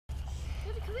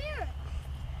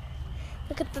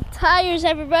Look at the tires,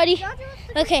 everybody.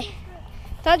 Okay,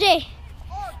 Sanjay,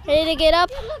 ready to get up?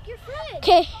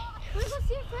 Okay,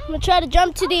 I'm gonna try to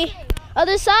jump to the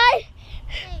other side.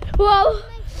 Whoa.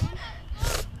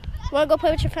 Wanna go play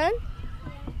with your friend?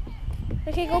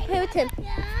 Okay, go play with him.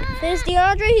 There's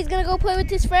DeAndre, he's gonna go play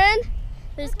with his friend.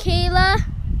 There's Kayla.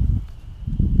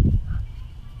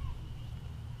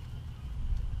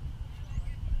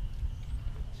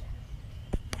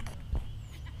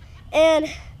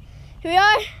 And here we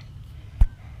are.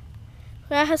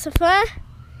 We're gonna have some fun.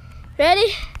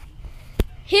 Ready?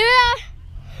 Here we are.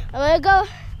 I'm gonna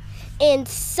go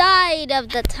inside of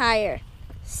the tire.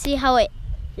 See how it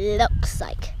looks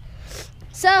like.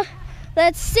 So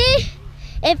let's see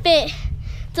if it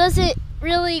doesn't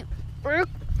really work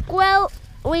well.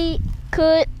 We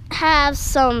could have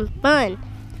some fun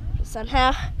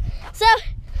somehow. So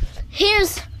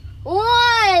here's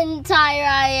one tire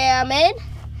I am in.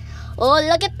 Oh,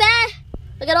 look at that.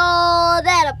 Look at all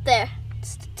that up there.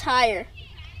 It's the tire.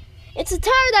 It's a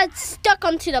tire that's stuck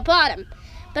onto the bottom.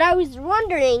 But I was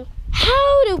wondering,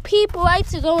 how do people like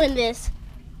to go in this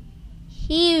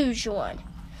huge one?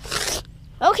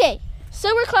 Okay,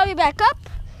 so we're climbing back up.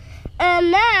 And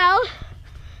now,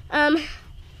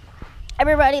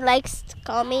 everybody likes to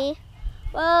call me.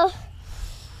 Well,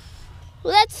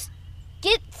 let's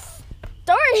get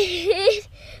started.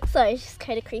 Sorry, it's just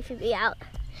kind of creeping me out.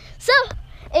 So,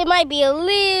 it might be a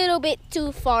little bit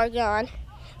too far gone,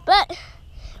 but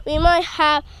we might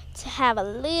have to have a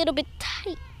little bit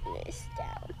tightness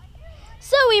down.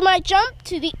 So we might jump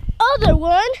to the other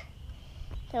one,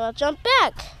 then we'll jump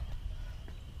back.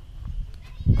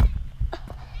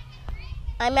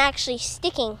 I'm actually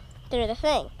sticking through the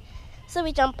thing. So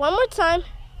we jump one more time,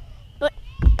 but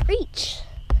reach.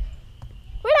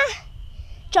 We're not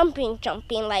jumping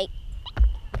like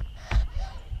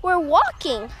we're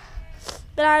walking.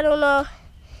 But I don't know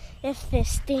if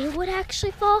this thing would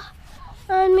actually fall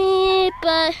on me,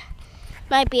 but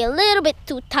might be a little bit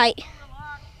too tight.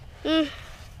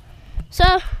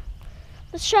 So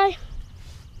let's try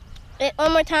it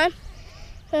one more time.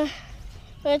 I'm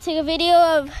gonna take a video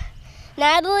of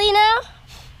Natalie now.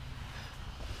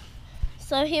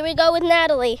 So here we go with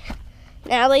Natalie.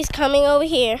 Natalie's coming over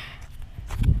here.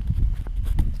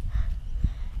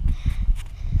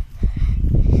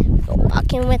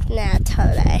 Walking with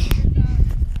Natalie.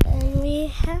 And we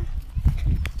have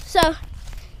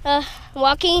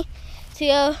walking to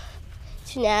go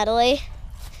to Natalie.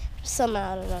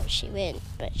 Somehow I don't know if she went,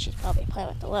 but she's probably playing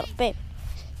with the little baby.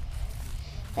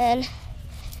 And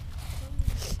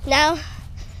now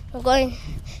I'm going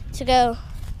to go.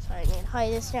 Sorry, I need to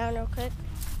hide this down real quick.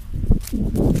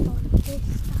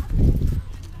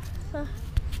 So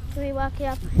we walking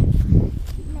up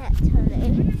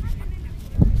Natalie.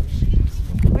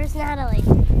 Where's Natalie?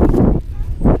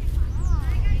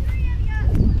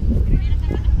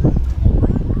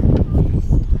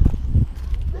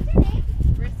 What's her name?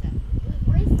 Brisa.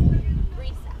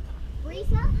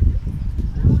 Brisa?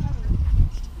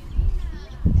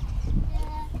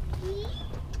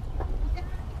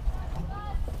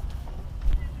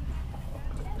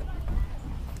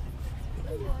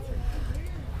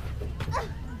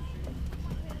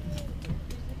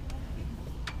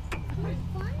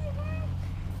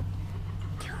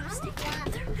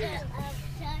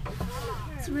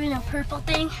 So we're in a purple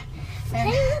thing. And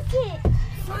Hey, look it.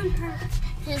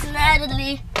 here's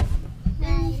Natalie.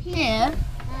 Yeah.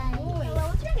 Hello,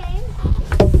 what's your name?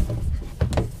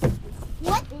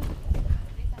 What?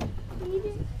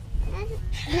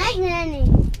 Nice nanny.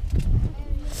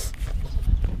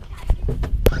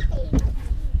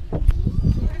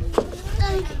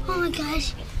 Oh my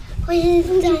gosh. Wait, he's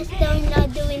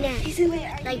not doing that. He's in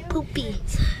there. Like poopy.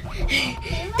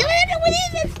 What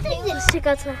is this thing? Let's check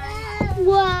outside.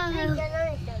 Wow.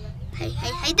 Hey,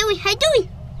 how you doing? How you doing?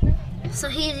 So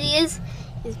here he is.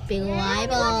 His big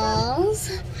eyeballs.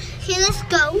 Okay, let's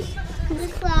go.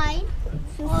 Let's slide.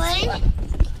 One.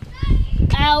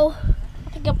 Ow. I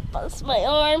think I buzzed my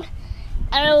arm.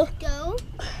 Ow. Go.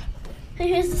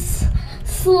 Here's the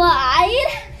slide.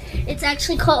 It's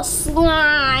actually called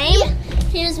slime.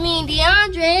 Here's me and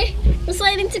DeAndre. We're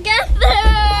sliding together.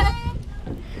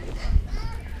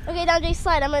 Okay, DeAndre,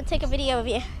 slide. I'm going to take a video of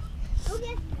you.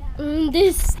 Okay.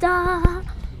 This star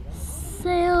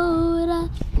sailed.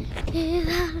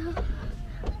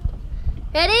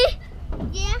 Ready?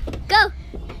 Yeah. Go.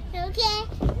 Okay.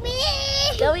 Me.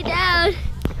 Going down.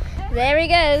 There he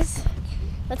goes.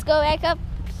 Let's go back up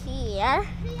here.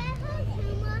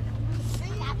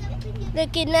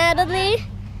 Look at Natalie.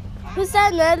 Who's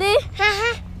that, Natalie?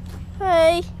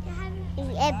 Hi.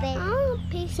 Oh,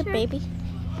 It's a baby.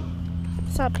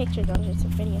 It's not a picture, though. It's a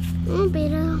video.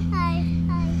 Beta. Hi.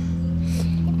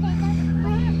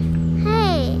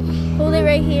 Hey. Hold it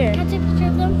right here. Can I take a picture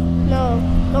of them? No.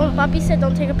 Don't. Bobby said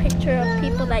don't take a picture of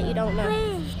people that you don't know.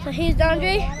 So here's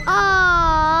Andre.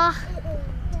 Aww.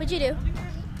 What'd you do?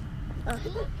 Oh.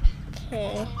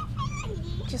 Okay.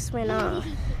 Just went off.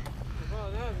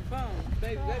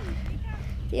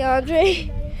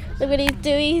 DeAndre, look what he's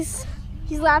doing.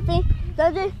 He's laughing.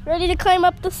 DeAndre, ready to climb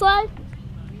up the slide?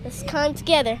 Let's climb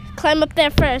together. Climb up there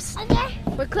first. Okay.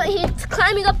 He's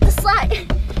climbing up the slide.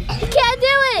 You can't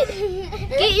do it.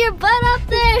 Get your butt up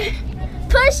there.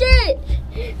 Push it.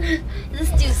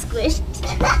 This dude's squished.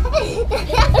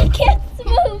 I can't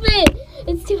move it.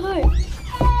 It's too hard.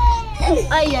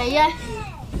 Ay, ay, ay.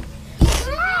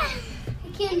 I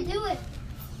can't do it.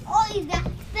 Oh, he's got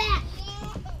fat.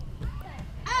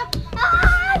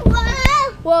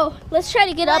 Whoa, let's try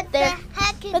to get up there.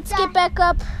 Let's get back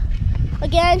up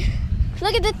again.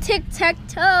 Look at the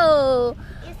tic-tac-toe.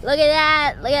 Look at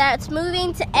that. Look at that. It's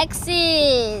moving to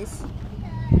X's.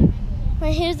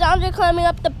 Right, here's Andre climbing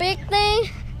up the big thing.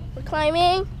 We're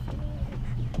climbing.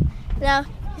 Now,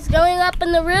 he's going up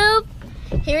in the roof.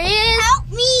 Here he is. Help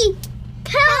me.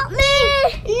 Help me.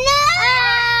 No.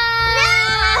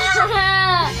 No.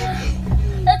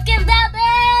 Let's get down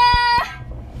there.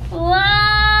 Whoa.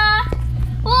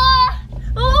 Whoa.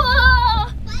 Whoa.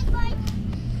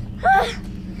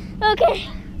 Okay.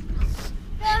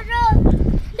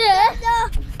 Yeah.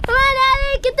 Come on, Daddy,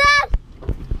 get down.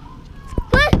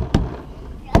 What?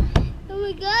 Oh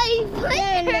my God, he's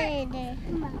playing her.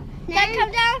 Dad,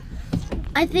 come down.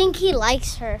 I think he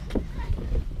likes her.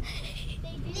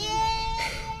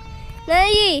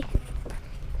 Nayi.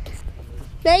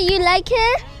 Nayi, you like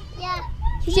her? Yeah.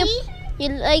 You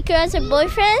like her as a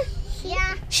boyfriend?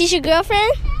 Yeah. She's your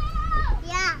girlfriend?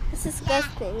 Yeah. That's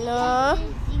disgusting. No.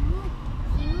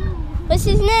 What's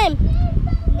his name?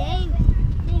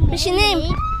 What's your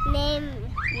name?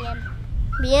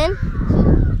 Bien?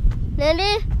 Nani?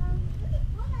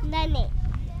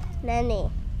 Nani.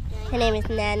 Her name is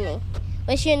Nani.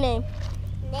 What's your name?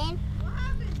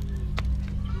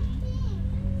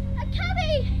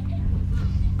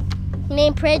 Your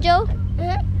name Prejo?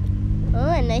 Oh,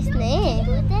 a nice name.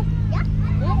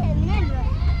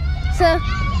 So,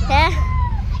 yeah.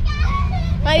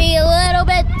 Might be a little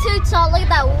bit too tall. Look at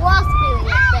that wasp feeling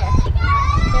up there.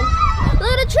 And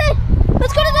look at the train.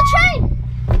 Let's go to the train.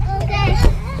 Okay.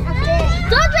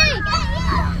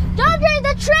 Dondre,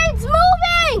 the train's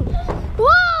moving.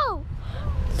 Whoa.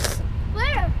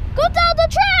 Where? Go down the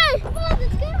train. Come on,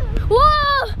 let's go.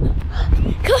 Whoa.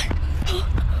 Go.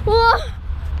 Whoa.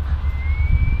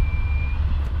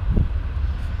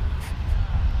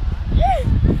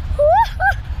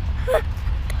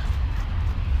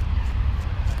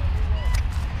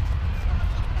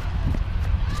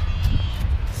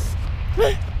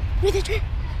 Where's the train?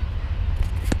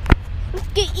 Let's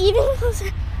get even closer.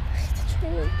 The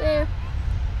train is there.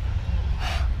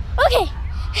 Okay.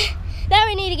 Now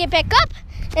we need to get back up.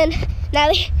 And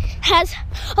Natalie has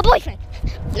a boyfriend.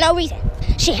 No reason.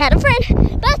 She had a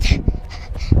friend, but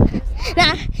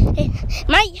now it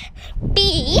might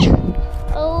be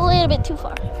a little bit too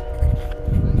far.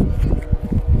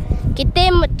 Get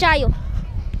them, child.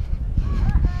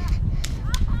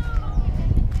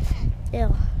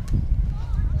 Ew.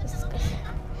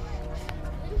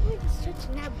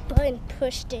 And that button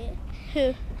pushed it.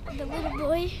 Who? The little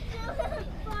boy.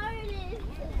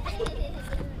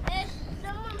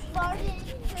 Someone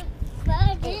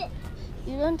farted.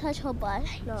 You don't touch her butt.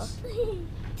 No. He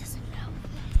doesn't know.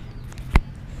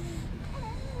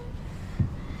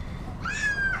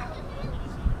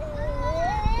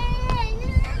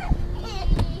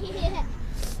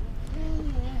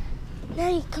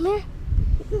 Nanny, come here.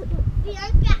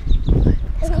 Bianca.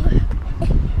 Let's go.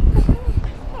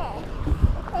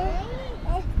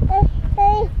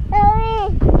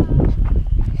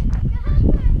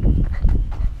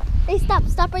 Hey,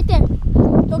 stop right there.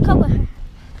 Don't come with her.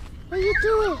 What are you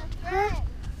doing? Huh?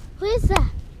 Who is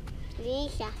that?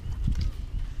 Lisa.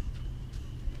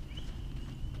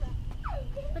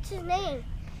 What's his name?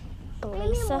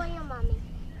 Mommy.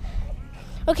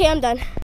 Okay, I'm done.